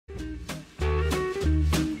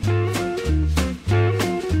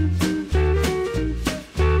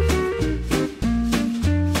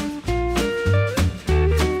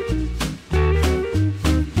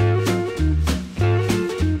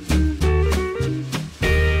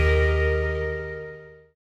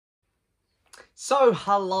So,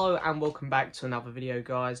 hello and welcome back to another video,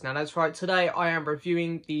 guys. Now, that's right, today I am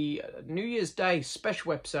reviewing the New Year's Day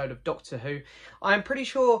special episode of Doctor Who. I'm pretty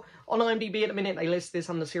sure on IMDb at the minute they list this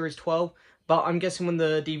under Series 12, but I'm guessing when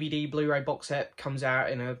the DVD Blu-ray box set comes out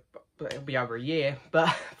it'll be over a year, but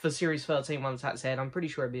for Series 13, once that's aired, I'm pretty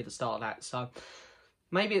sure it'll be at the start of that, so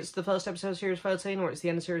maybe it's the first episode of Series 13 or it's the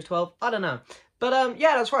end of Series 12, I don't know. But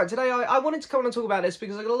yeah, that's right. Today I wanted to come on and talk about this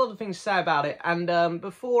because I've got a lot of things to say about it. And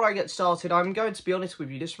before I get started, I'm going to be honest with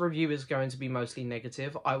you. This review is going to be mostly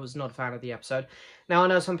negative. I was not a fan of the episode. Now, I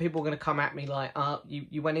know some people are going to come at me like,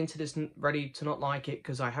 you went into this ready to not like it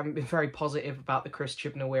because I haven't been very positive about the Chris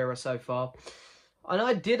Chibnall era so far. And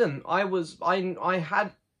I didn't. I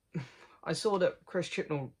saw that Chris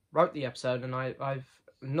Chibnall wrote the episode and I've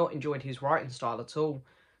not enjoyed his writing style at all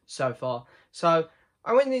so far. So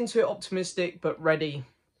I went into it optimistic, but ready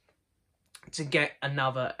to get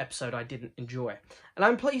another episode I didn't enjoy. And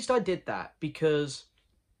I'm pleased I did that, because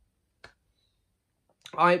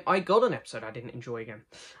I got an episode I didn't enjoy again.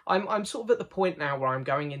 I'm sort of at the point now where I'm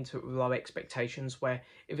going into it with low expectations, where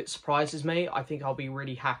if it surprises me, I think I'll be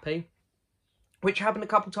really happy. Which happened a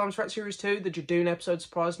couple times throughout Series 2. The Jadoon episode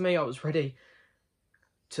surprised me. I was ready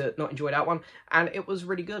to not enjoy that one, and it was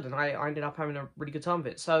really good, and I ended up having a really good time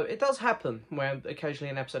with it. So it does happen where occasionally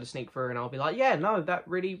an episode will sneak through and I'll be like, yeah, no, that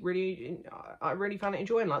I really found it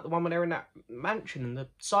enjoying, like the one when they're in that mansion and the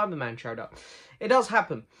Cyberman showed up. It does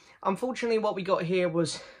happen. Unfortunately, what we got here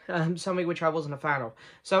was something which I wasn't a fan of.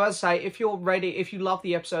 So as I say, if you're ready, if you love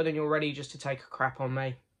the episode and you're ready just to take a crap on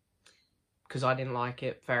me because I didn't like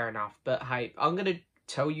it, fair enough. But hey, I'm going to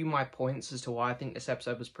tell you my points as to why I think this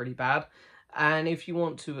episode was pretty bad. And if you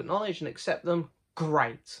want to acknowledge and accept them,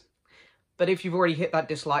 great. But if you've already hit that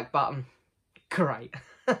dislike button, great.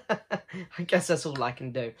 I guess that's all I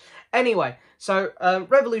can do. Anyway, so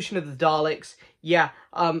Revolution of the Daleks. Yeah,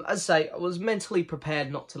 as I say, I was mentally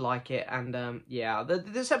prepared not to like it. And yeah,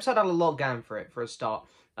 this episode had a lot going for it, for a start.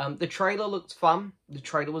 The trailer looked fun. The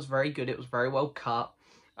trailer was very good. It was very well cut.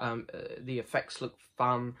 The effects looked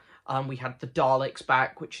fun. We had the Daleks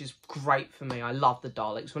back, which is great for me. I love the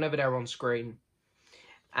Daleks whenever they're on screen.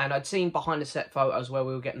 And I'd seen behind the set photos where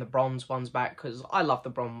we were getting the bronze ones back, because I love the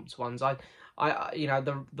bronze ones. You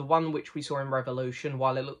know, the one which we saw in Revolution,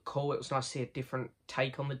 while it looked cool, it was nice to see a different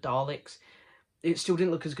take on the Daleks. It still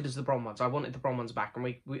didn't look as good as the bronze ones. I wanted the bronze ones back,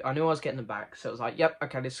 and I knew I was getting them back. So it was like, yep,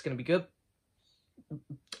 okay, this is going to be good.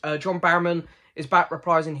 John Barrowman is back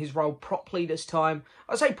reprising his role properly this time.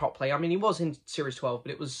 I say properly, I mean, he was in Series 12,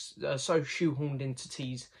 but it was so shoehorned in to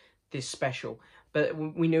tease this special. But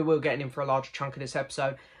we knew we were getting him for a large chunk of this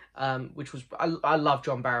episode, which was... I love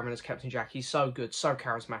John Barrowman as Captain Jack. He's so good, so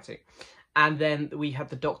charismatic. And then we had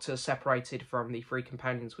the Doctor separated from the three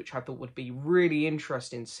companions, which I thought would be really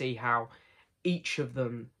interesting to see how each of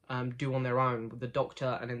them do on their own, with the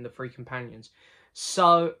Doctor and then the three companions.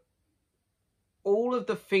 So all of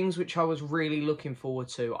the things which I was really looking forward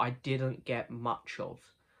to, I didn't get much of.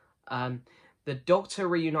 The Doctor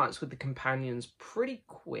reunites with the companions pretty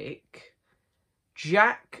quick.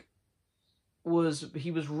 Jack was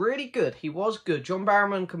really good. He was good. John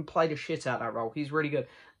Barrowman can play the shit out of that role. He's really good.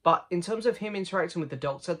 But in terms of him interacting with the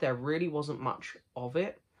Doctor, there really wasn't much of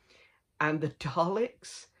it. And the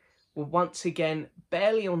Daleks were once again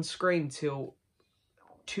barely on screen till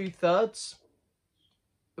 2/3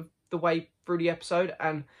 of the way through the episode.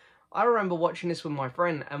 And I remember watching this with my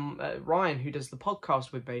friend Ryan, who does the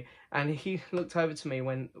podcast with me, and he looked over to me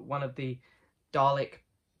when one of the Dalek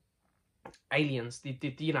aliens, the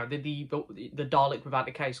Dalek without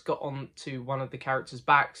the case, got on to one of the characters'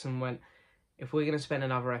 backs and went, if we're going to spend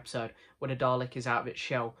another episode where the Dalek is out of its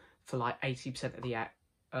shell for like 80% of the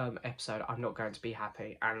episode, I'm not going to be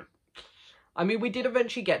happy. And I mean, we did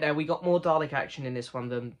eventually get there. We got more Dalek action in this one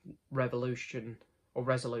than Resolution,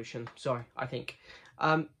 sorry, I think.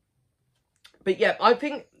 But yeah, I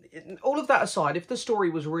think, all of that aside, if the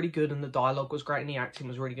story was really good and the dialogue was great and the acting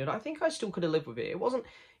was really good, I think I still could have lived with it. It wasn't,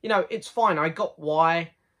 you know, it's fine. I got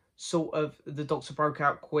why sort of the Doctor broke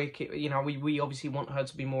out quick. You know, we obviously want her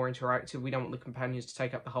to be more interactive. We don't want the companions to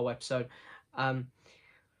take up the whole episode.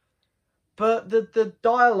 But the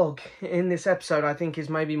dialogue in this episode, I think, is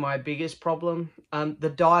maybe my biggest problem.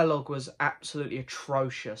 The dialogue was absolutely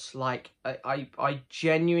atrocious. Like, I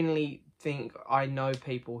genuinely think I know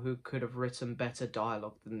people who could have written better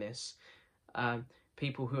dialogue than this.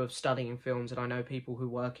 People who have studied in films, and I know people who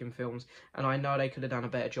work in films, and I know they could have done a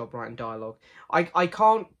better job writing dialogue. I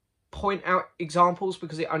can't point out examples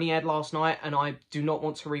because it only aired last night, and I do not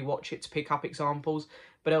want to rewatch it to pick up examples.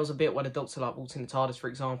 But there was a bit where the Doctor like walked in the TARDIS, for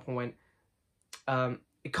example, and went,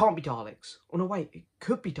 it can't be Daleks. Oh no, wait, it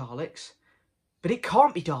could be Daleks, but it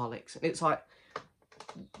can't be Daleks. And it's like,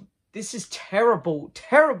 this is terrible,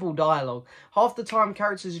 terrible dialogue. Half the time,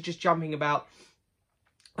 characters are just jumping about.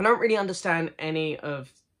 I don't really understand any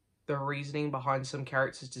of the reasoning behind some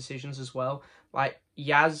characters' decisions as well. Like,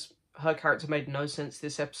 Yaz, her character made no sense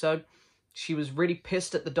this episode. She was really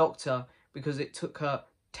pissed at the Doctor because it took her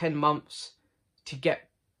 10 months to get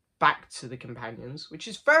back to the companions, which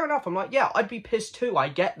is fair enough. I'm like, yeah, I'd be pissed too. I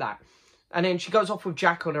get that. And then she goes off with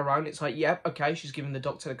Jack on her own. It's like, yeah, okay, she's giving the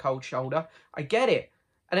Doctor the cold shoulder. I get it.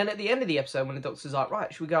 And then at the end of the episode, when the Doctor's like,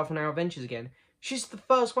 right, should we go off on our adventures again? She's the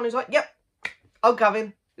first one who's like, yep, I'll go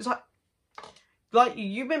in. It's like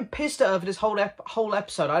you've been pissed at her for this whole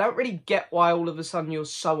episode. I don't really get why all of a sudden you're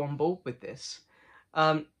so on board with this.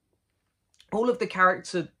 All of the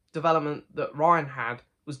character development that Ryan had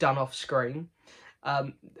was done off screen.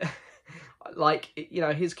 Like, you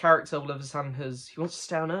know, his character all of a sudden he wants to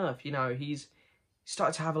stay on Earth. You know, he's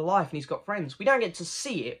started to have a life and he's got friends. We don't get to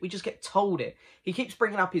see it. We just get told it. He keeps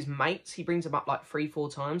bringing up his mates. He brings them up like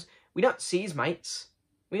 3-4 times. We don't see his mates.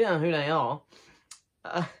 We don't know who they are.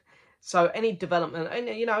 So any development, and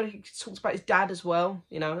you know, he talks about his dad as well.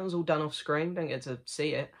 You know, it was all done off screen. Don't get to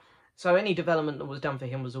see it. So any development that was done for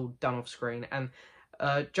him was all done off screen. And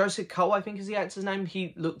Joseph Cole, I think is the actor's name.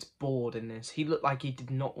 He looked bored in this. He looked like he did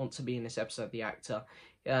not want to be in this episode. The actor,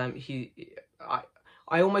 I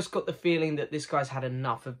almost got the feeling that this guy's had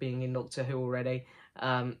enough of being in Doctor Who already.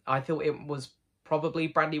 I thought it was probably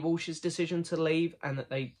Bradley Walsh's decision to leave, and that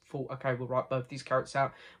they thought, okay, we'll write both these characters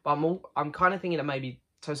out. But I'm kind of thinking that maybe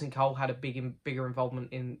Tosin Cole had a bigger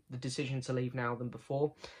involvement in the decision to leave now than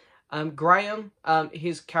before. Graham,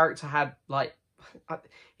 his character had like,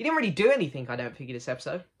 he didn't really do anything. I don't think in this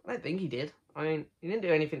episode. I don't think he did. I mean, he didn't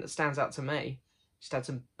do anything that stands out to me. Just had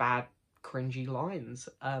some bad, cringy lines.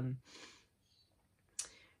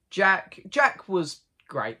 Jack was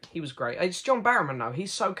great. He was great. It's John Barrowman though.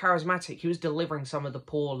 He's so charismatic. He was delivering some of the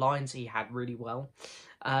poor lines he had really well,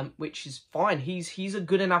 which is fine. He's a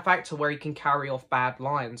good enough actor where he can carry off bad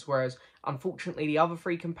lines, whereas unfortunately the other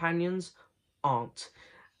 3 companions aren't.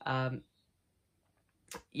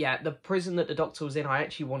 Yeah, the prison that the Doctor was in, I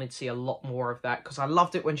actually wanted to see a lot more of that, because I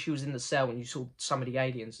loved it when she was in the cell and you saw some of the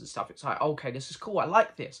aliens and stuff. It's like, okay, this is cool, I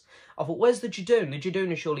like this. I thought, where's the Jadoon? The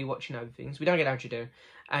Jadoon is surely watching over things. We don't get no Jadoon.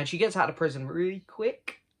 And she gets out of prison really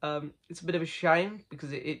quick. It's a bit of a shame,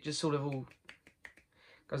 because it just sort of all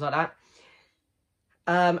goes like that.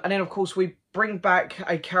 And then, of course, we bring back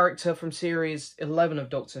a character from Series 11 of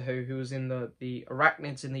Doctor Who was in the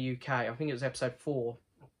Arachnids in the UK. I think it was episode 4.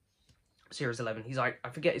 Series 11. He's like, I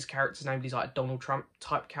forget his character's name, but he's like a Donald Trump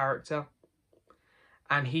type character.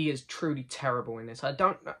 And he is truly terrible in this.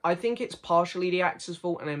 I think it's partially the actor's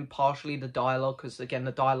fault and then partially the dialogue, because again,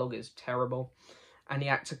 the dialogue is terrible and the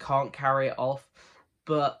actor can't carry it off.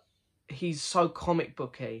 But he's so comic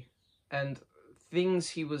booky and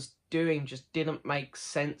things he was doing just didn't make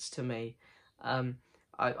sense to me. I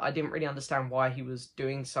didn't really understand why he was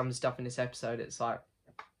doing some stuff in this episode. It's like,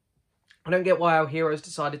 I don't get why our heroes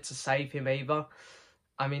decided to save him either.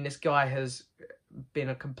 I mean, this guy has been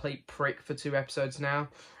a complete prick for 2 episodes now.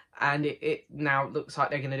 And it now looks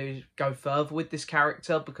like they're going to go further with this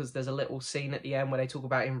character, because there's a little scene at the end where they talk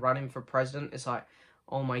about him running for president. It's like,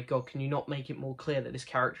 oh my God, can you not make it more clear that this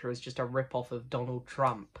character is just a rip-off of Donald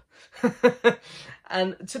Trump?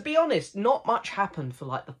 And to be honest, not much happened for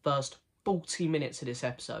like the first 40 minutes of this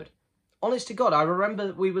episode. Honest to God, I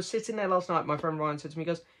remember we were sitting there last night. My friend Ryan said to me, he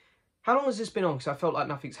goes, how long has this been on? Because I felt like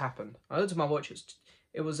nothing's happened. I looked at my watch.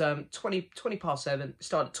 It was 20 past 7. It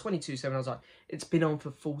started at 22:07. I was like, it's been on for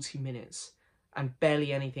 40 minutes. And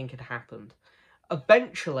barely anything had happened.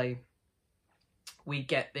 Eventually, we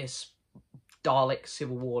get this Dalek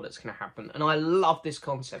civil war that's going to happen. And I love this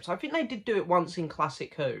concept. I think they did do it once in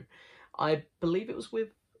Classic Who. I believe it was with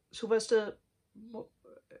Sylvester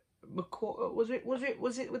McCoy. Was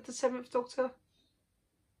it with the 7th Doctor?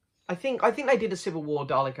 I think they did a Civil War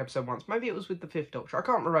Dalek episode once. Maybe it was with the 5th Doctor. I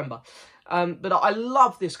can't remember. But I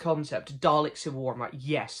love this concept, Dalek Civil War. I'm like,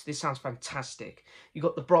 yes, this sounds fantastic. You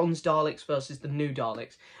got the Bronze Daleks versus the New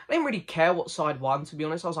Daleks. I didn't really care what side won, to be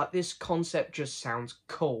honest. I was like, this concept just sounds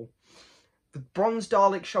cool. The Bronze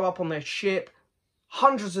Daleks show up on their ship.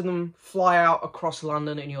 Hundreds of them fly out across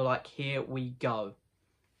London, and you're like, here we go.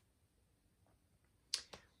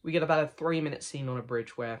 We get about a 3-minute scene on a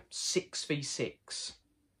bridge where 6v6...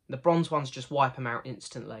 the bronze ones just wipe them out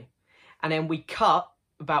instantly. And then we cut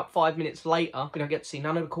about 5 minutes later. We don't get to see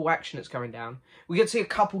none of the cool action that's going down. We get to see a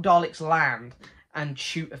couple Daleks land and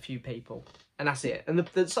shoot a few people. And that's it. And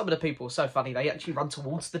some of the people are so funny. They actually run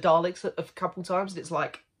towards the Daleks a couple times. And it's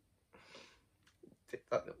like,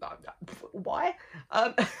 why?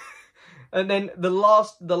 And then the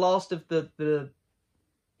last of the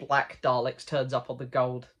black Daleks turns up on the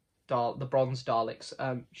the bronze Daleks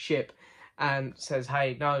ship, and says,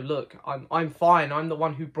 "Hey, no, look, I'm fine. I'm the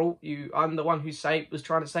one who brought you. I'm the one who was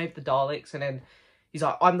trying to save the Daleks." And then he's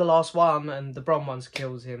like, "I'm the last one," and the bronze one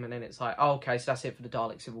kills him. And then it's like, oh, okay, so that's it for the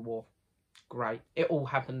Dalek Civil War. Great. It all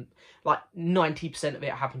happened, like 90% of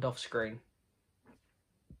it happened off screen.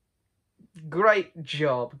 Great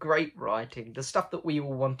job, great writing. The stuff that we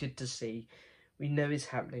all wanted to see, we know is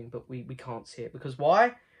happening, but we can't see it. Because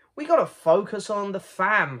why? We gotta focus on the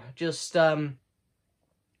fam. Just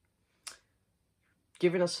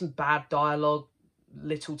giving us some bad dialogue,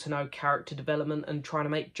 little to no character development, and trying to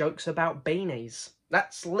make jokes about beanies.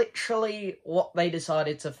 That's literally what they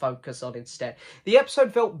decided to focus on instead. The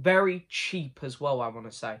episode felt very cheap as well, I want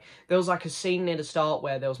to say. There was like a scene near the start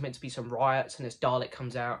where there was meant to be some riots and this Dalek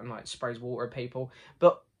comes out and like sprays water at people.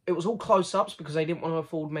 But it was all close-ups because they didn't want to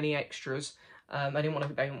afford many extras. They didn't want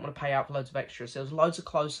to pay out for loads of extras. There was loads of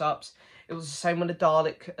close-ups. It was the same when the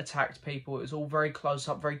Dalek attacked people. It was all very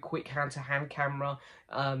close-up, very quick hand-to-hand camera.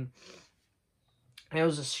 There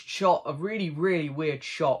was a shot, a really, really weird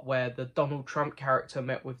shot where the Donald Trump character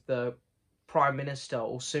met with the Prime Minister,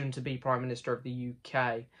 or soon-to-be Prime Minister of the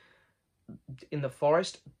UK, in the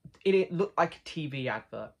forest. It looked like a TV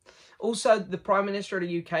advert. Also, the Prime Minister of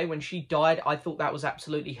the UK, when she died, I thought that was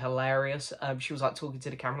absolutely hilarious. She was like talking to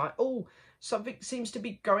the camera like, "Oh, something seems to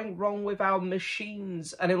be going wrong with our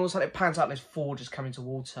machines." And then all of a sudden it pans out and there's four just coming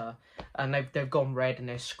towards her. And they've gone red and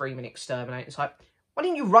they're screaming exterminate. It's like, why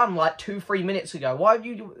didn't you run like 2-3 minutes ago? Why have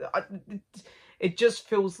you... It just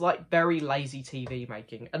feels like very lazy TV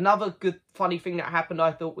making. Another good, funny thing that happened,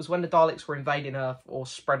 I thought, was when the Daleks were invading Earth or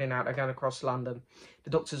spreading out, they're going across London. The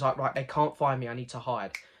Doctor's like, right, they can't find me, I need to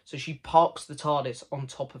hide. So she parks the TARDIS on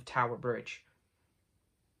top of Tower Bridge.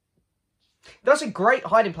 That's a great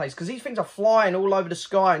hiding place, because these things are flying all over the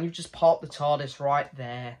sky, and you've just parked the TARDIS right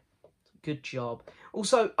there. Good job.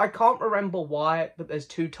 Also, I can't remember why, but there's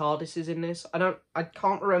 2 TARDISes in this. I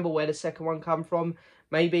can't remember where the second one come from.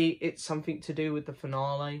 Maybe it's something to do with the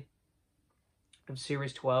finale of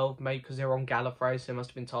Series 12. Maybe because they're on Gallifrey, so there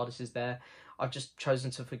must have been TARDISes there. I've just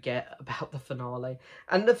chosen to forget about the finale.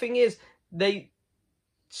 And the thing is, the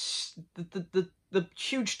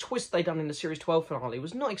huge twist they done in the Series 12 finale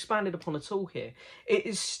was not expanded upon at all here. It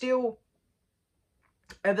is still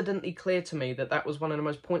evidently clear to me that that was one of the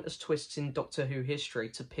most pointless twists in Doctor Who history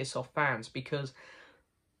to piss off fans, because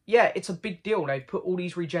yeah, it's a big deal. They've put all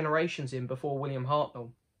these regenerations in before William Hartnell.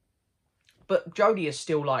 But Jodie is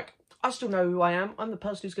still like, I still know who I am. I'm the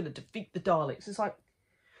person who's going to defeat the Daleks. It's like,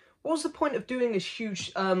 what was the point of doing this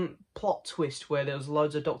huge plot twist where there was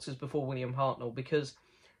loads of Doctors before William Hartnell? Because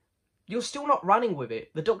you're still not running with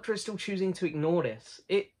it. The Doctor is still choosing to ignore this.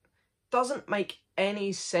 It doesn't make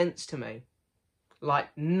any sense to me. Like,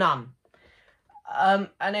 none. And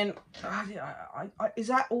then, is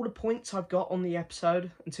that all the points I've got on the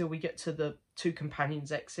episode until we get to the 2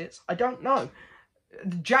 companions' exits? I don't know.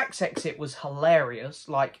 Jack's exit was hilarious.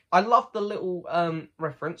 Like, I loved the little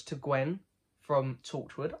reference to Gwen from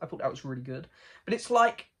Torchwood. I thought that was really good. But it's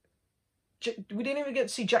like, we didn't even get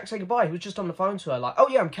to see Jack say goodbye. He was just on the phone to her like, "Oh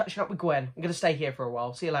yeah, I'm catching up with Gwen. I'm going to stay here for a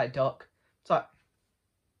while. See you later, Doc." It's like,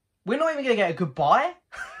 we're not even going to get a goodbye?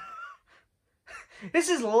 This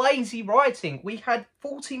is lazy writing. We had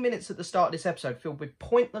 40 minutes at the start of this episode filled with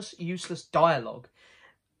pointless, useless dialogue.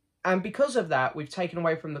 And because of that, we've taken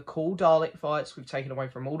away from the cool Dalek fights. We've taken away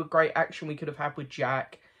from all the great action we could have had with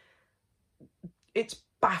Jack. It's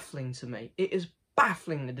baffling to me. It is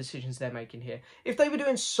baffling, the decisions they're making here. If they were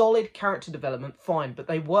doing solid character development, fine. But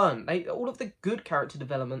they weren't. All of the good character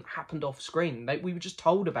development happened off screen. We were just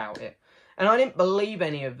told about it. And I didn't believe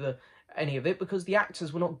any of it because the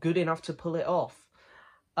actors were not good enough to pull it off.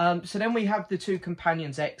 So then we have the 2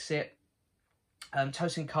 companions exit.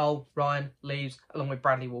 Tosin Cole, Ryan, leaves, along with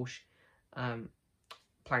Bradley Walsh,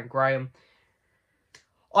 playing Graham.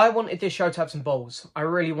 I wanted this show to have some balls. I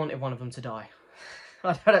really wanted one of them to die.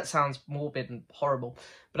 I know that sounds morbid and horrible,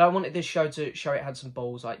 but I wanted this show to show it had some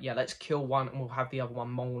balls. Like, yeah, let's kill one and we'll have the other one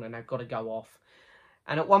mourn and they've got to go off.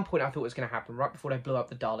 And at one point I thought it was going to happen, right before they blew up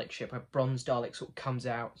the Dalek ship, a bronze Dalek sort of comes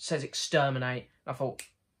out, says exterminate. I thought,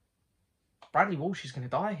 Bradley Walsh is going to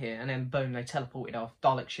die here. And then, boom, they teleported off.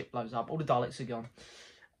 Dalek ship blows up. All the Daleks are gone.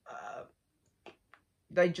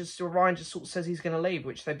 Ryan just sort of says he's going to leave,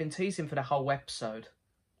 which they've been teasing for the whole episode.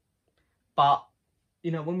 But,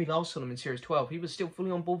 you know, when we last saw him in Series 12, he was still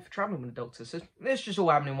fully on board for travelling with the Doctor. So this just all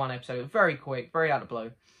happened in one episode. It was very quick, very out of the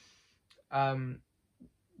blue.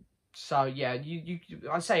 So, yeah,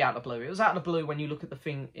 I say out of the blue. It was out of the blue when you look at the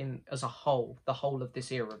thing as a whole, the whole of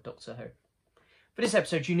this era of Doctor Who. For this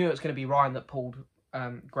episode, you knew it was going to be Ryan that pulled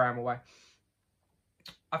Graham away.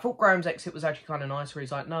 I thought Graham's exit was actually kind of nice, where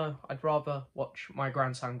he's like, no, I'd rather watch my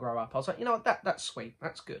grandson grow up. I was like, you know what, that's sweet,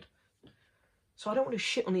 that's good. So I don't want to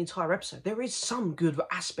shit on the entire episode. There is some good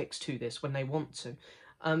aspects to this when they want to.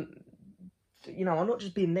 You know, I'm not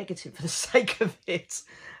just being negative for the sake of it.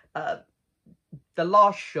 The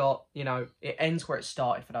last shot, you know, it ends where it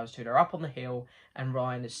started for those two. They're up on the hill and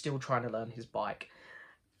Ryan is still trying to learn his bike.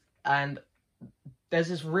 And there's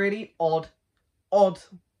this really odd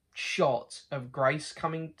shot of Grace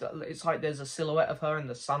coming. It's like there's a silhouette of her in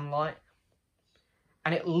the sunlight.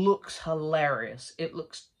 And it looks hilarious. It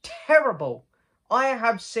looks terrible. I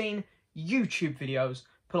have seen YouTube videos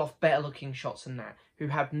pull off better looking shots than that, who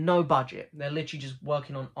have no budget. They're literally just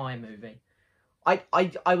working on iMovie.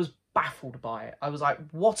 I was baffled by it. I was like,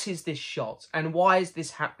 what is this shot? And why is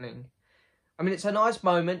this happening? I mean, it's a nice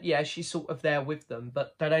moment. Yeah, she's sort of there with them,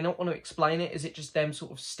 but do they not want to explain it? Is it just them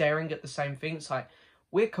sort of staring at the same thing? It's like,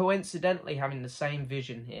 we're coincidentally having the same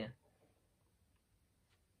vision here.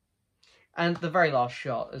 And the very last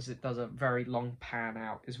shot, as it does a very long pan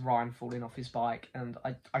out, is Ryan falling off his bike. And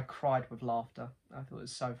I cried with laughter. I thought it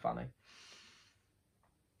was so funny.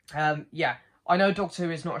 Yeah, I know Doctor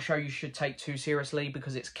Who is not a show you should take too seriously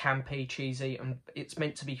because it's campy, cheesy, and it's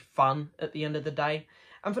meant to be fun at the end of the day.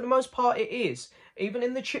 And for the most part, it is. Even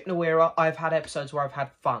in the Chibnall era, I've had episodes where I've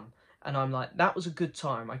had fun. And I'm like, that was a good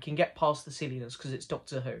time. I can get past the silliness because it's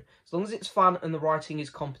Doctor Who. As long as it's fun and the writing is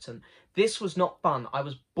competent. This was not fun. I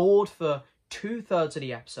was bored for 2/3 of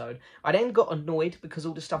the episode. I then got annoyed because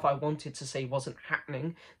all the stuff I wanted to see wasn't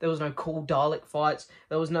happening. There was no cool Dalek fights.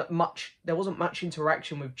 There wasn't much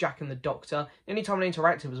interaction with Jack and the Doctor. The only time they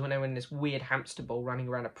interacted was when they were in this weird hamster ball running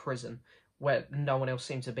around a prison where no one else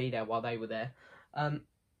seemed to be there while they were there.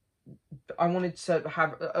 I wanted to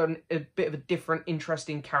have a bit of a different,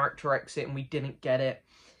 interesting character exit, and we didn't get it.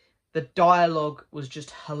 The dialogue was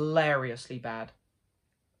just hilariously bad.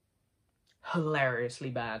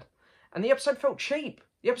 Hilariously bad. And the episode felt cheap.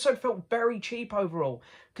 The episode felt very cheap overall,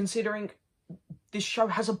 considering this show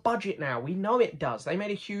has a budget now. We know it does. They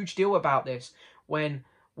made a huge deal about this when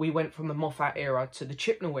we went from the Moffat era to the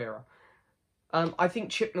Chibnall era. I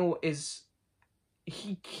think Chibnall is...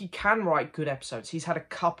 He can write good episodes. He's had a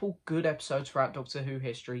couple good episodes throughout Doctor Who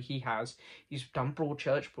history. He has. He's done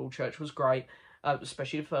Broadchurch. Broadchurch was great,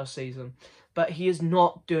 especially the first season. But he is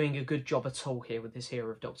not doing a good job at all here with this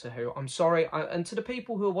era of Doctor Who. I'm sorry. And to the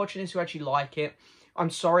people who are watching this who actually like it,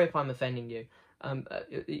 I'm sorry if I'm offending you.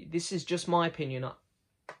 This is just my opinion.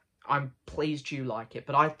 I'm pleased you like it.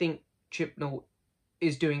 But I think Chibnall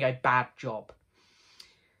is doing a bad job.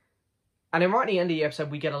 And then right at the end of the episode,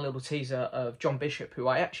 we get a little teaser of John Bishop, who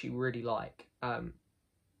I actually really like,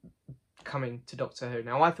 coming to Doctor Who.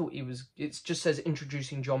 Now, I thought it just says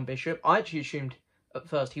introducing John Bishop. I actually assumed at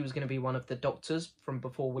first he was going to be one of the Doctors from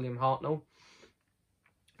before William Hartnell.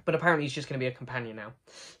 But apparently he's just going to be a companion now.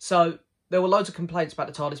 So there were loads of complaints about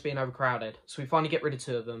the TARDIS being overcrowded. So we finally get rid of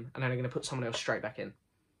 2 of them, and then they're going to put someone else straight back in.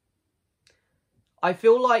 I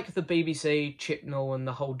feel like the BBC, Chibnall, and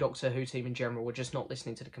the whole Doctor Who team in general were just not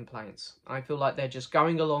listening to the complaints. I feel like they're just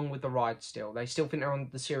going along with the ride still. They still think they're on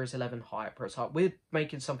the Series 11 hype, where it's like, we're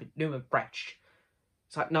making something new and fresh.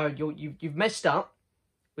 It's like, no, you've messed up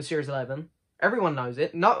with Series 11. Everyone knows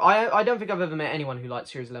it. No, I don't think I've ever met anyone who liked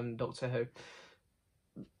Series 11 Doctor Who.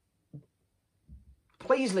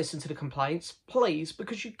 Please listen to the complaints, please,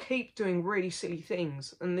 because you keep doing really silly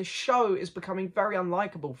things, and this show is becoming very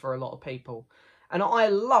unlikable for a lot of people. And I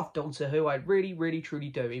love Doctor Who, I really, really, truly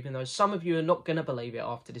do, even though some of you are not going to believe it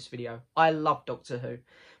after this video. I love Doctor Who.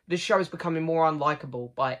 This show is becoming more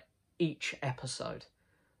unlikable by each episode.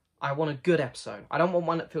 I want a good episode. I don't want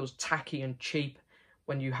one that feels tacky and cheap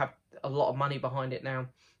when you have a lot of money behind it now.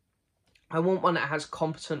 I want one that has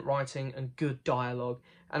competent writing and good dialogue,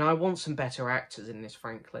 and I want some better actors in this,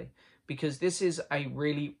 frankly, because this is a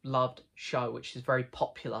really loved show, which is very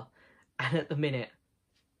popular, and at the minute,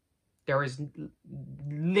 there is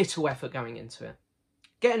little effort going into it.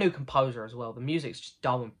 Get a new composer as well. The music's just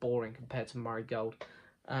dull and boring compared to Murray Gold.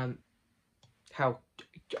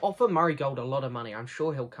 Offer Murray Gold a lot of money. I'm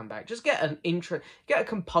sure he'll come back. Just get a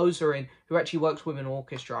composer in who actually works with an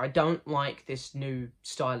orchestra. I don't like this new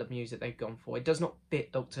style of music they've gone for. It does not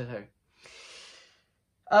fit Doctor Who.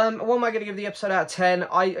 What am I going to give the episode out of 10?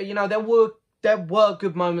 There were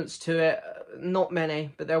good moments to it. Not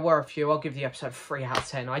many, but there were a few. I'll give the episode 3 out of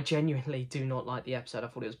 10. I genuinely do not like the episode. I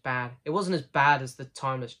thought it was bad. It wasn't as bad as the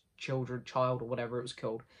Timeless Child or whatever it was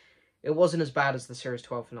called. It wasn't as bad as the Series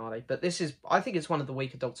 12 finale. But I think it's one of the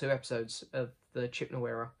weaker Doctor Who episodes of the Chibnall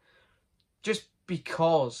era. Just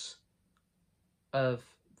because of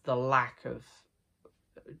the lack of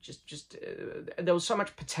there was so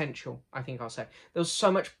much potential, I think I'll say. There was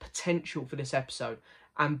so much potential for this episode,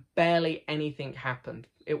 and barely anything happened.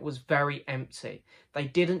 It was very empty. They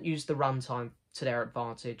didn't use the runtime to their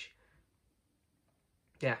advantage.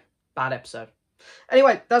 Yeah, bad episode.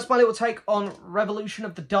 Anyway, that's my little take on Revolution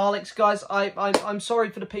of the Daleks, guys. I'm sorry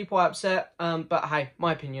for the people upset, but hey,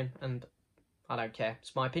 my opinion, and I don't care.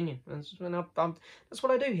 It's my opinion. That's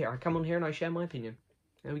what I do here. I come on here and I share my opinion.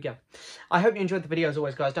 There we go. I hope you enjoyed the video as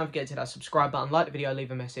always, guys. Don't forget to hit that subscribe button, like the video,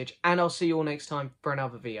 leave a message, and I'll see you all next time for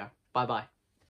another video. Bye-bye.